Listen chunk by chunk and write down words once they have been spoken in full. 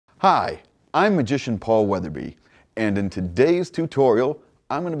Hi, I'm Magician Paul Weatherby, and in today's tutorial,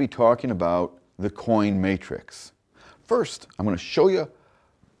 I'm going to be talking about the coin matrix. First, I'm going to show you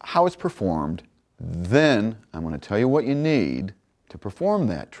how it's performed, then I'm going to tell you what you need to perform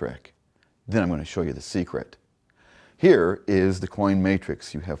that trick. Then I'm going to show you the secret. Here is the coin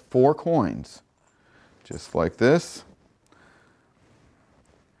matrix. You have 4 coins, just like this.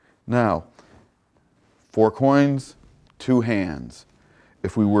 Now, 4 coins, 2 hands.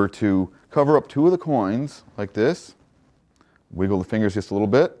 If we were to cover up 2 of the coins like this, wiggle the fingers just a little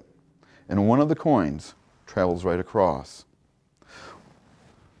bit, and one of the coins travels right across.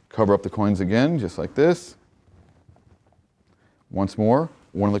 Cover up the coins again, just like this. Once more,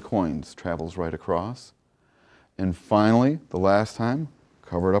 one of the coins travels right across. And finally, the last time,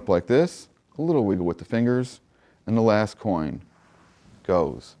 cover it up like this, a little wiggle with the fingers, and the last coin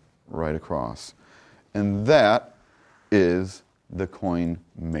goes right across. And that is the coin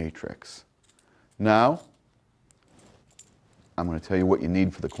matrix. Now, I'm going to tell you what you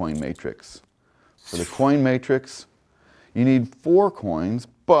need for the coin matrix. For the coin matrix, you need 4 coins,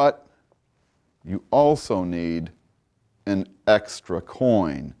 but you also need an extra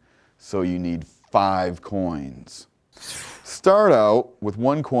coin. So you need 5 coins. Start out with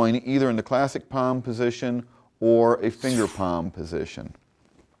 1 coin either in the classic palm position or a finger palm position.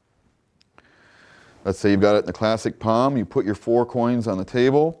 Let's say you've got it in the classic palm, you put your 4 coins on the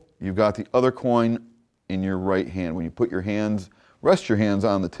table, you've got the other coin in your right hand. When you put your hands, rest your hands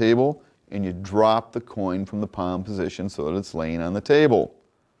on the table, and you drop the coin from the palm position so that it's laying on the table.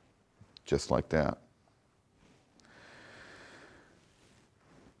 Just like that.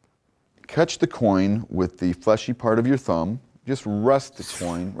 Catch the coin with the fleshy part of your thumb. Just rest the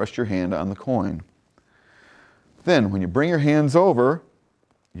coin, rest your hand on the coin. Then, when you bring your hands over,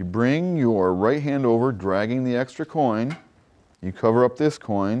 you bring your right hand over, dragging the extra coin. You cover up this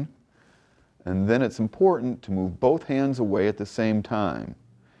coin, and then it's important to move both hands away at the same time.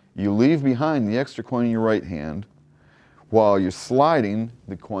 You leave behind the extra coin in your right hand while you're sliding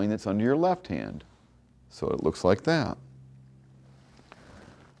the coin that's under your left hand. So it looks like that.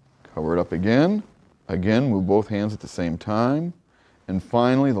 Cover it up again. Again, move both hands at the same time. And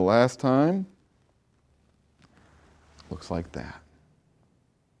finally, the last time, looks like that.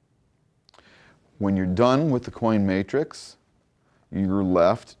 When you're done with the coin matrix, you're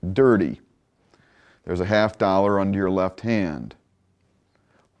left dirty. There's a $50 under your left hand.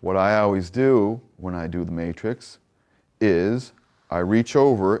 What I always do when I do the matrix is I reach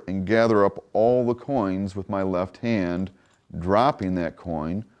over and gather up all the coins with my left hand, dropping that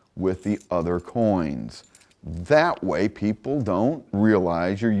coin with the other coins. That way people don't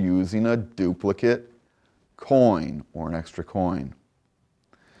realize you're using a duplicate coin or an extra coin.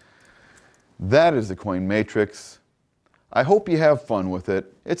 That is the coin matrix. I hope you have fun with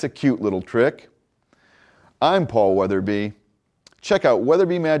it. It's a cute little trick. I'm Paul Weatherby. Check out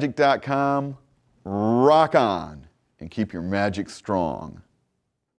weatherbymagic.com. Rock on and keep your magic strong.